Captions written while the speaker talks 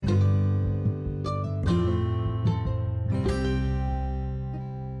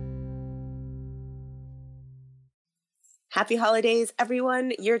Happy holidays,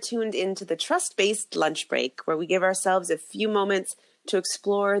 everyone. You're tuned into the Trust-Based Lunch Break, where we give ourselves a few moments to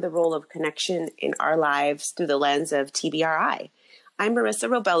explore the role of connection in our lives through the lens of TBRI. I'm Marissa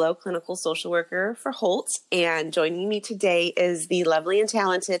Robello, clinical social worker for Holt, and joining me today is the lovely and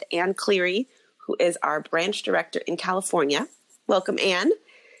talented Ann Cleary, who is our branch director in California. Welcome, Ann.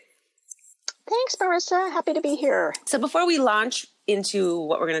 Thanks, Marissa. Happy to be here. So before we launch into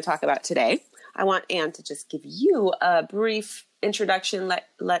what we're going to talk about today, I want Ann to just give you a brief introduction.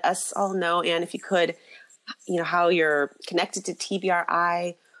 Let us all know, Ann, if you could, how you're connected to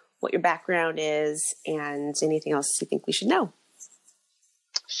TBRI, what your background is, and anything else you think we should know.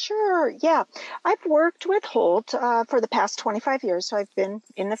 Sure. Yeah. I've worked with Holt for the past 25 years, so I've been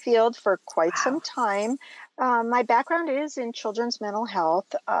in the field for quite some time. My background is in children's mental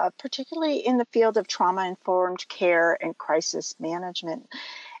health, particularly in the field of trauma-informed care and crisis management.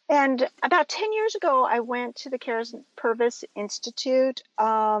 And about 10 years ago, I went to the Cares Purvis Institute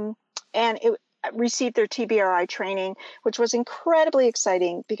and received their TBRI training, which was incredibly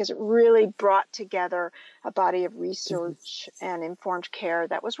exciting because it really brought together a body of research and informed care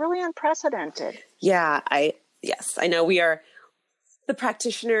that was really unprecedented. Yeah, I know the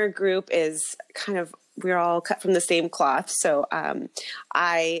practitioner group is we're all cut from the same cloth. So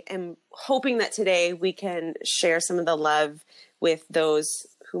I am hoping that today we can share some of the love with those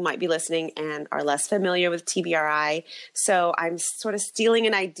who might be listening and are less familiar with TBRI. So I'm sort of stealing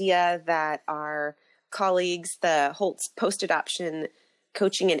an idea that our colleagues, the Holt's post-adoption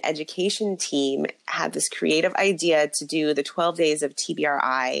coaching and education team, had this creative idea to do the 12 days of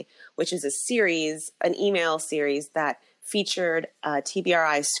TBRI, which is an email series that featured a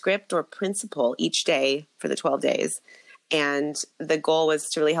TBRI script or principle each day for the 12 days. And the goal was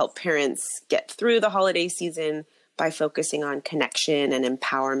to really help parents get through the holiday season by focusing on connection and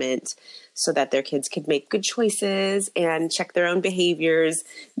empowerment so that their kids could make good choices and check their own behaviors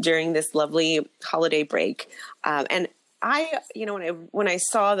during this lovely holiday break. And I, when I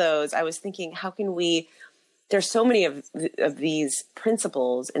saw those, I was thinking, how can there's so many of these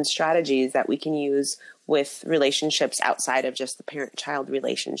principles and strategies that we can use with relationships outside of just the parent-child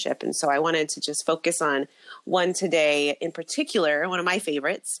relationship. And so I wanted to just focus on one today in particular, one of my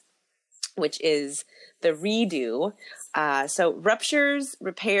favorites, which is the redo. So ruptures,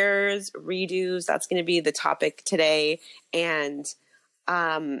 repairs, redos, that's going to be the topic today. And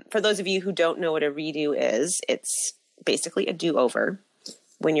for those of you who don't know what a redo is, it's basically a do-over.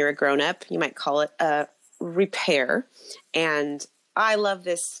 When you're a grown-up, you might call it a repair. And I love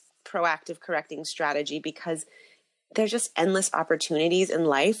this proactive correcting strategy because there's just endless opportunities in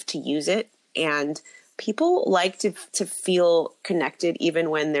life to use it. And people like to feel connected even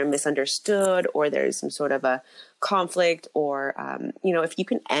when they're misunderstood or there's some sort of a conflict or, if you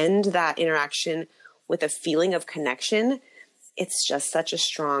can end that interaction with a feeling of connection, it's just such a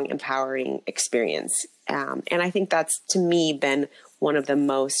strong, empowering experience. And I think that's, to me, been one of the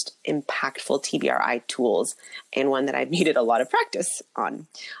most impactful TBRI tools and one that I've needed a lot of practice on.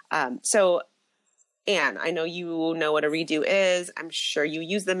 So Ann, I know you know what a redo is. I'm sure you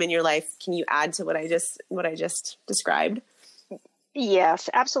use them in your life. Can you add to what I just described? Yes,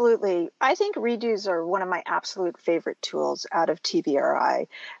 absolutely. I think redos are one of my absolute favorite tools out of TBRI.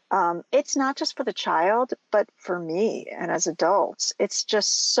 It's not just for the child, but for me and as adults. It's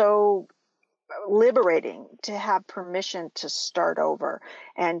just so liberating to have permission to start over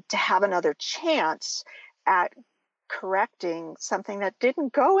and to have another chance at correcting something that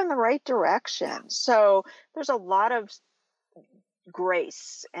didn't go in the right direction. So there's a lot of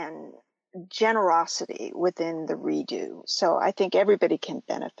grace and generosity within the redo. So I think everybody can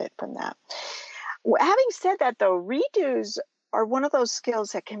benefit from that. Having said that, though, redos are one of those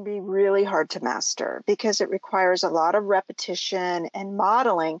skills that can be really hard to master because it requires a lot of repetition and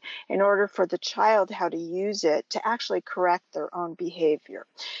modeling in order for the child how to use it to actually correct their own behavior.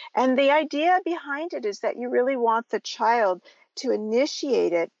 And the idea behind it is that you really want the child to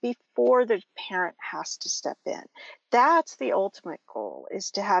initiate it before the parent has to step in. That's the ultimate goal,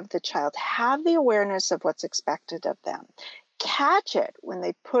 is to have the child have the awareness of what's expected of them, catch it when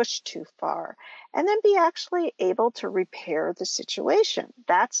they push too far, and then be actually able to repair the situation.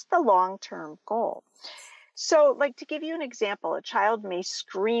 That's the long-term goal. So, to give you an example, a child may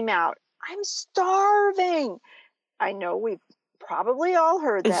scream out, "I'm starving." I know we've probably all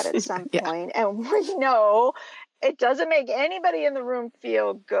heard that at some point, and we know it doesn't make anybody in the room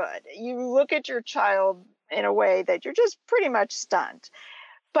feel good. You look at your child in a way that you're just pretty much stunned.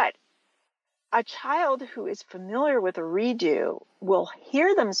 But a child who is familiar with a redo will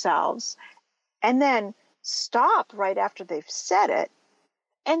hear themselves and then stop right after they've said it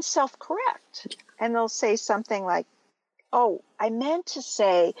and self-correct. And they'll say something like, Oh, I meant to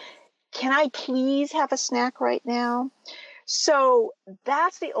say, can I please have a snack right now? So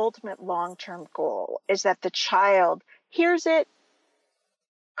that's the ultimate long-term goal, is that the child hears it,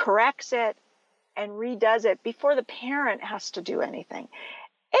 corrects it, and redoes it before the parent has to do anything.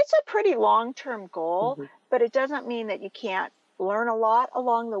 It's a pretty long-term goal, Mm-hmm. but it doesn't mean that you can't learn a lot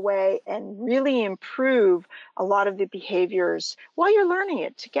along the way and really improve a lot of the behaviors while you're learning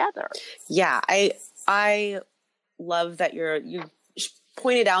it together. Yeah, I love that you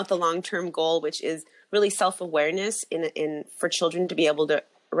pointed out the long-term goal, which is really self-awareness in for children to be able to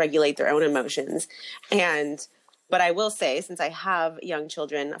regulate their own emotions. But I will say, since I have young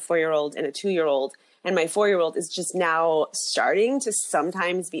children, a 4-year-old and a 2-year-old, and my 4-year-old is just now starting to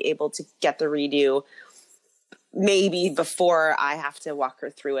sometimes be able to get the redo, maybe before I have to walk her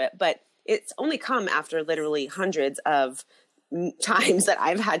through it. But it's only come after literally hundreds of times that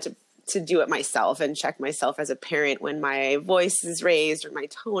I've had to do it myself and check myself as a parent when my voice is raised or my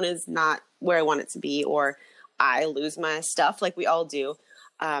tone is not where I want it to be, or I lose my stuff like we all do.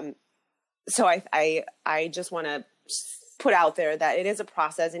 So I just want to put out there that it is a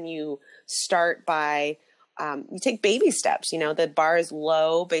process, and you start by you take baby steps. You know, the bar is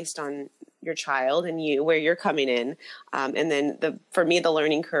low based on your child and you where you're coming in, and then for me the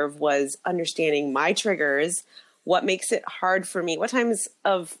learning curve was understanding my triggers. What makes it hard for me? What times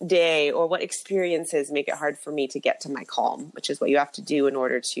of day or what experiences make it hard for me to get to my calm, which is what you have to do in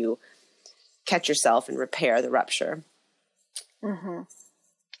order to catch yourself and repair the rupture. Mm-hmm.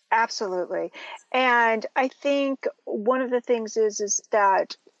 Absolutely. And I think one of the things is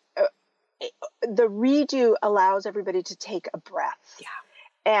that the redo allows everybody to take a breath. Yeah.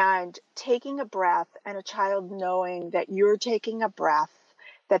 And taking a breath, and a child knowing that you're taking a breath,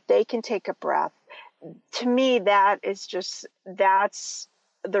 that they can take a breath, to me, that's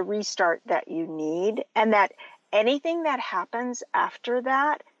the restart that you need. And that anything that happens after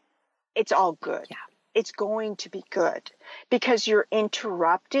that, it's all good. Yeah. It's going to be good, because you're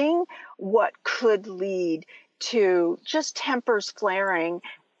interrupting what could lead to just tempers flaring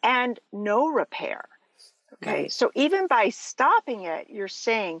and no repair. Okay. Right. So even by stopping it, you're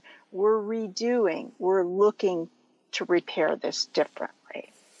saying we're redoing, we're looking to repair this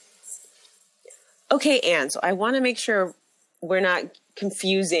differently. Okay, Anne, so I want to make sure we're not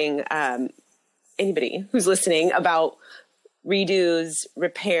confusing anybody who's listening about redos,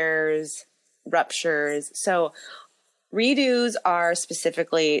 repairs, ruptures. So redos are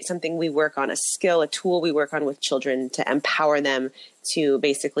specifically something we work on, a skill, a tool we work on with children to empower them to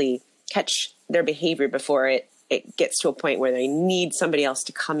basically catch their behavior before it gets to a point where they need somebody else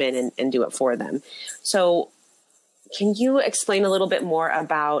to come in and do it for them. So can you explain a little bit more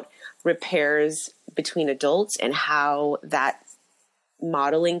about repairs between adults and how that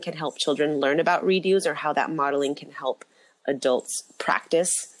modeling can help children learn about redos, or how that modeling can help adults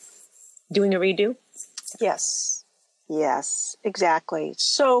practice doing a redo? Yes. Yes, exactly.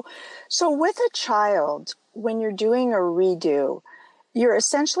 So with a child, when you're doing a redo, you're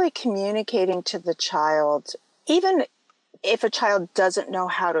essentially communicating to the child, even if a child doesn't know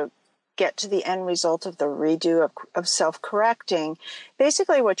how to get to the end result of the redo of self-correcting,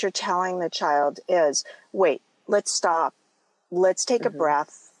 basically what you're telling the child is, wait, let's stop. Let's take a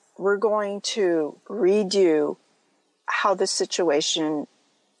breath. We're going to redo how the situation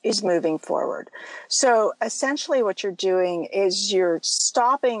is moving forward. So essentially what you're doing is you're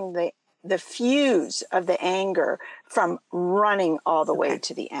stopping the fuse of the anger from running all the way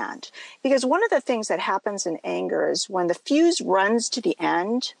to the end. Because one of the things that happens in anger is when the fuse runs to the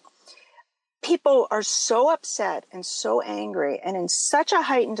end, people are so upset and so angry and in such a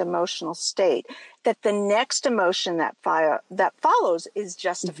heightened emotional state that the next emotion that follows is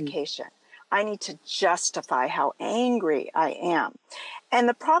justification. I need to justify how angry I am. And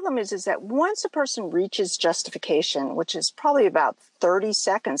the problem is that once a person reaches justification, which is probably about 30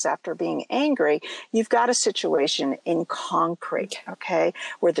 seconds after being angry, you've got a situation in concrete, okay,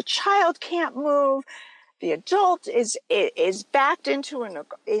 where the child can't move. The adult is backed into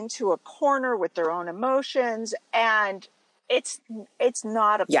a corner with their own emotions, and it's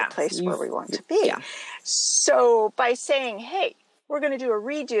not a place where we want to be. Yeah. So by saying, hey, we're going to do a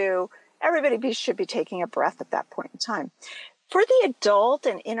redo, everybody should be taking a breath at that point in time. For the adult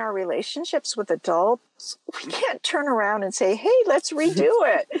and in our relationships with adults, we can't turn around and say, hey, let's redo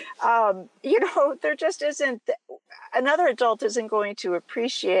it. There just isn't, another adult isn't going to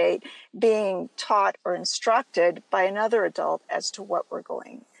appreciate being taught or instructed by another adult as to what we're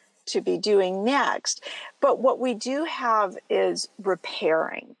going to be doing next. But what we do have is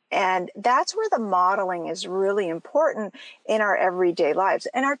repairing. And that's where the modeling is really important in our everyday lives.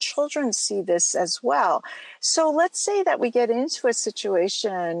 And our children see this as well. So let's say that we get into a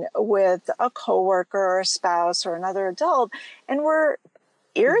situation with a coworker or a spouse or another adult, and we're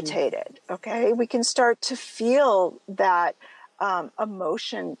irritated. Okay. We can start to feel that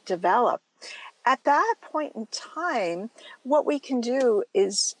emotion develop. At that point in time, what we can do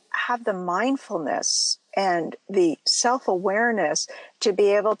is have the mindfulness and the self-awareness to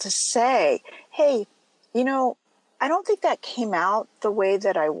be able to say, hey, I don't think that came out the way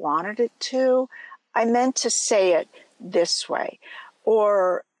that I wanted it to. I meant to say it this way.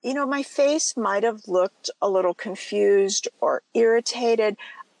 Or, my face might have looked a little confused or irritated.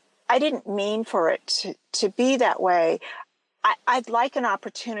 I didn't mean for it to be that way. I'd like an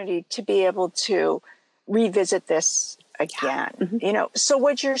opportunity to be able to revisit this again. So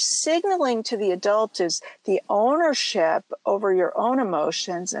what you're signaling to the adult is the ownership over your own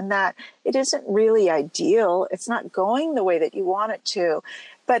emotions, and that it isn't really ideal. It's not going the way that you want it to,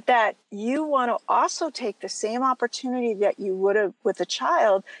 but that you want to also take the same opportunity that you would have with a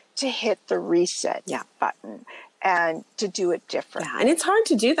child to hit the reset button and to do it differently. Yeah, and it's hard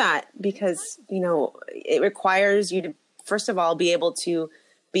to do that because, it requires you to, first of all, be able to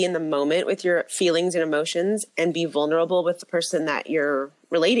be in the moment with your feelings and emotions and be vulnerable with the person that you're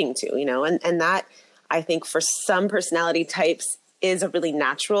relating to, and that, I think, for some personality types is a really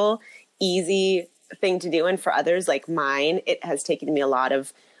natural, easy thing to do. And for others like mine, it has taken me a lot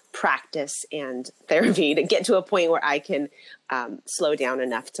of practice and therapy to get to a point where I can slow down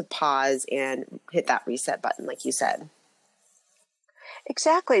enough to pause and hit that reset button, like you said.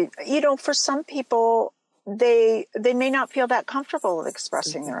 Exactly. For some people, they may not feel that comfortable with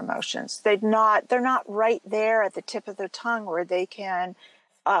expressing their emotions. They're not right there at the tip of their tongue where they can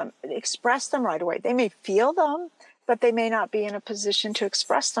express them right away. They may feel them, but they may not be in a position to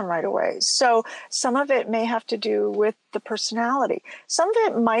express them right away. So some of it may have to do with the personality. Some of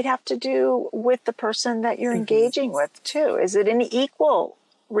it might have to do with the person that you're engaging with too. Is it an equal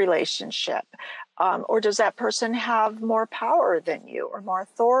relationship? Or does that person have more power than you or more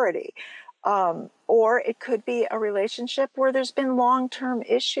authority? Or it could be a relationship where there's been long-term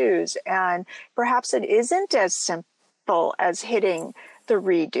issues, and perhaps it isn't as simple as hitting the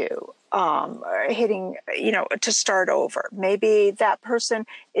redo, or hitting, to start over. Maybe that person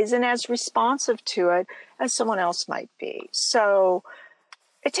isn't as responsive to it as someone else might be. So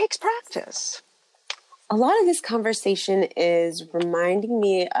it takes practice. A lot of this conversation is reminding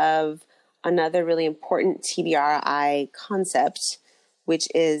me of another really important TBRI concept, which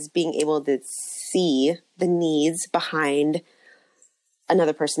is being able to see the needs behind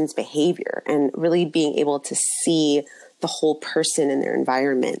another person's behavior and really being able to see the whole person in their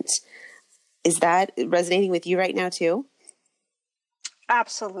environment. Is that resonating with you right now too?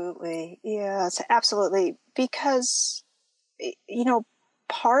 Absolutely. Yes, absolutely. Because,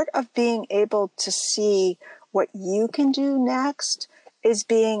 part of being able to see what you can do next is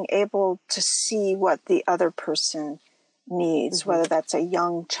being able to see what the other person needs, whether that's a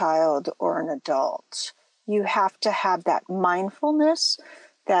young child or an adult. You have to have that mindfulness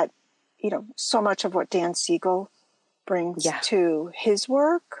that, so much of what Dan Siegel brings to his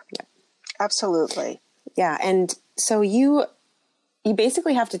work. Yeah. Absolutely. Yeah. And so you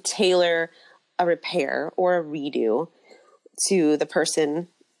basically have to tailor a repair or a redo to the person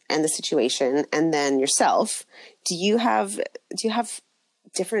and the situation, and then yourself. Do you have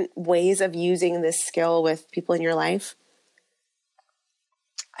different ways of using this skill with people in your life?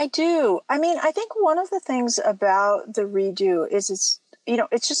 I do. I mean, I think one of the things about the redo is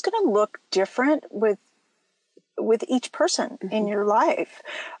it's just going to look different with each person in your life.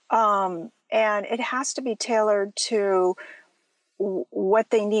 And it has to be tailored to what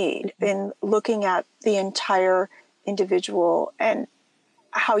they need in looking at the entire individual and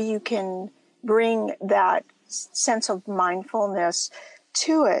how you can bring that sense of mindfulness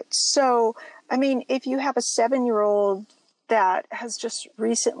to it. So, I mean, if you have a 7-year-old that has just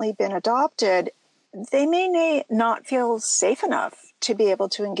recently been adopted, they may not feel safe enough to be able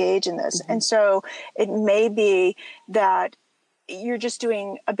to engage in this. And so it may be that you're just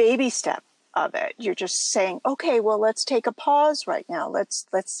doing a baby step of it. You're just saying, okay, well, let's take a pause right now.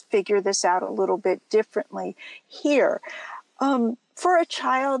 Let's figure this out a little bit differently here. For a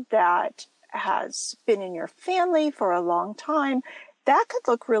child that has been in your family for a long time, that could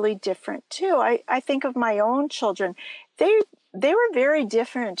look really different too. I think of my own children. They were very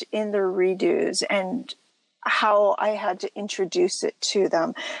different in their redos and how I had to introduce it to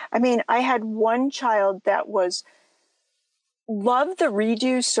them. I mean, I had one child that was loved the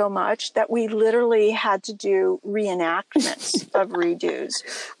redo so much that we literally had to do reenactments of redos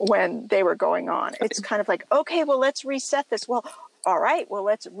when they were going on. It's kind of like, okay, well, let's reset this. Well, all right, well,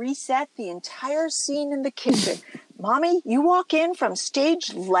 let's reset the entire scene in the kitchen. Mommy, you walk in from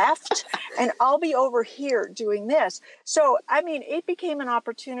stage left and I'll be over here doing this. So, I mean, it became an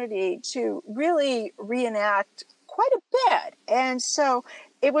opportunity to really reenact quite a bit. And so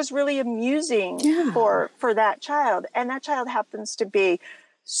it was really amusing for that child. And that child happens to be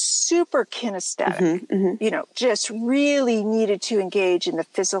super kinesthetic, you know, just really needed to engage in the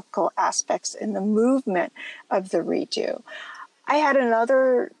physical aspects and the movement of the redo. I had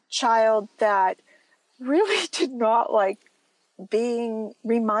another child that really did not like being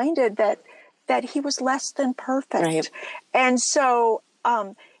reminded that he was less than perfect. Right. And so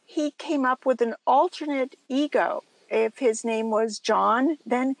he came up with an alternate ego. If his name was John,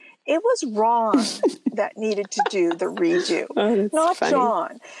 then it was Ron that needed to do the redo, not funny.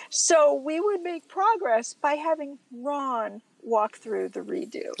 John. So we would make progress by having Ron walk through the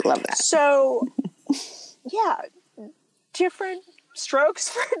redo. Love that. So, yeah, different strokes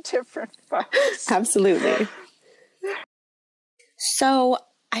for different folks. Absolutely. So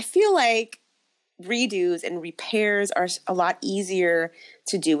I feel like redos and repairs are a lot easier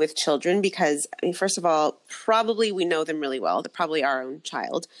to do with children because, I mean, first of all, probably we know them really well. They're probably our own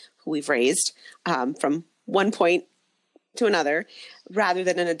child who we've raised from one point to another, rather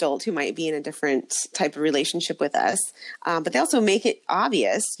than an adult who might be in a different type of relationship with us. But they also make it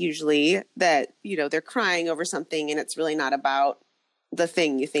obvious usually that, you know, they're crying over something and it's really not about the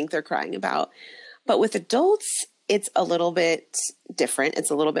thing you think they're crying about. But with adults, it's a little bit different. It's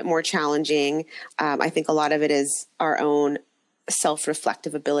a little bit more challenging. I think a lot of it is our own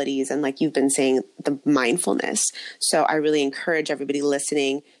self-reflective abilities and, like you've been saying, the mindfulness. So I really encourage everybody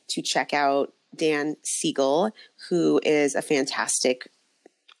listening to check out Dan Siegel, who is a fantastic,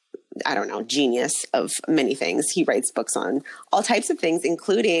 genius of many things. He writes books on all types of things,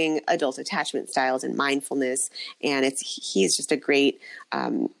 including adult attachment styles and mindfulness. And he's just a great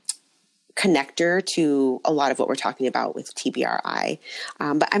connector to a lot of what we're talking about with TBRI.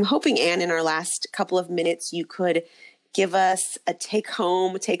 But I'm hoping, Anne, in our last couple of minutes, you could give us a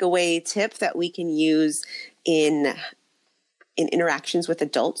takeaway tip that we can use in interactions with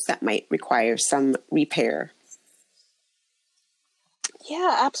adults that might require some repair.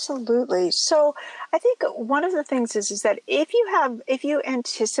 Yeah, absolutely. So I think one of the things is that if you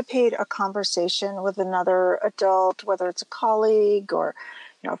anticipate a conversation with another adult, whether it's a colleague or,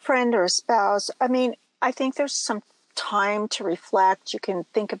 you know, a friend or a spouse, I mean, I think there's some time to reflect. You can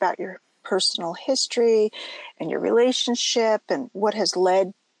think about your personal history and your relationship and what has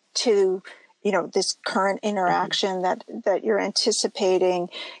led to, you know, this current interaction that you're anticipating.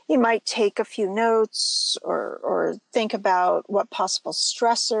 You might take a few notes or think about what possible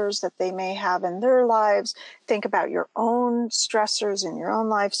stressors that they may have in their lives. Think about your own stressors in your own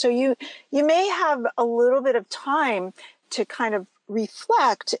life. So you may have a little bit of time to kind of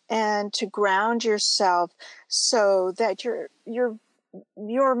reflect and to ground yourself so that you're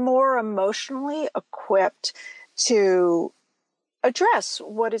more emotionally equipped to address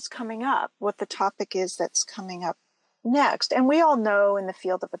what is coming up, what the topic is that's coming up next. And we all know in the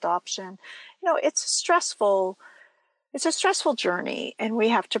field of adoption, you know, it's a stressful journey and we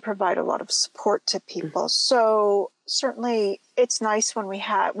have to provide a lot of support to people. So certainly it's nice when we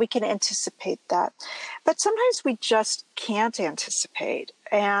can anticipate that, but sometimes we just can't anticipate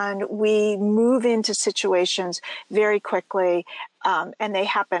and we move into situations very quickly and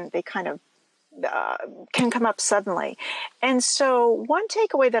they kind of can come up suddenly. And so one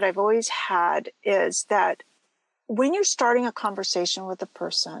takeaway that I've always had is that when you're starting a conversation with a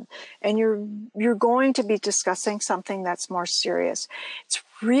person and you're going to be discussing something that's more serious, it's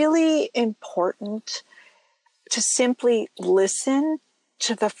really important to simply listen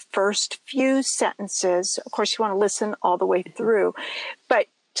to the first few sentences. Of course, you want to listen all the way through, but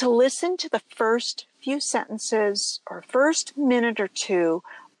to listen to the first few sentences or first minute or two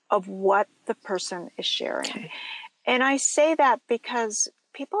of what the person is sharing. Okay. And I say that because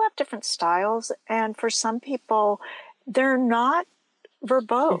people have different styles, and for some people, they're not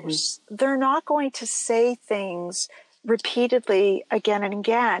verbose. They're not going to say things repeatedly again and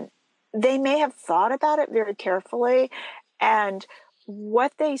again. They may have thought about it very carefully, and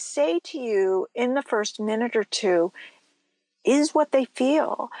what they say to you in the first minute or two is what they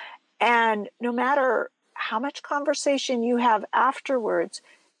feel. And no matter how much conversation you have afterwards,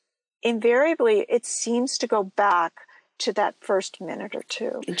 invariably, it seems to go back to that first minute or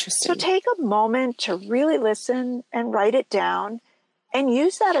two. Interesting. So take a moment to really listen and write it down and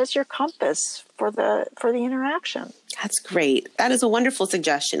use that as your compass for the interaction. That's great. That is a wonderful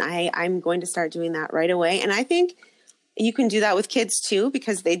suggestion. I'm going to start doing that right away. And I think you can do that with kids too,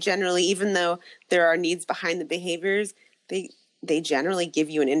 because they generally, even though there are needs behind the behaviors, they generally give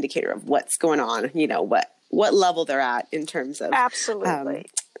you an indicator of what's going on, what level they're at in terms of. Absolutely.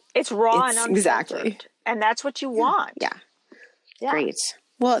 It's raw and unfiltered. Exactly. And that's what you want. Yeah. Great.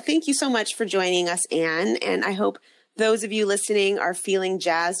 Well, thank you so much for joining us, Anne. And I hope those of you listening are feeling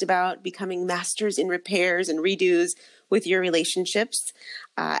jazzed about becoming masters in repairs and redos with your relationships.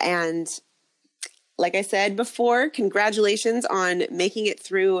 And like I said before, congratulations on making it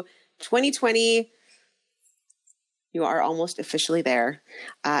through 2020. You are almost officially there.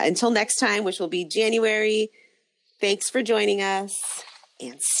 Until next time, which will be January, thanks for joining us,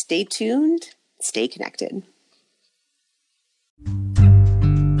 and stay tuned, stay connected.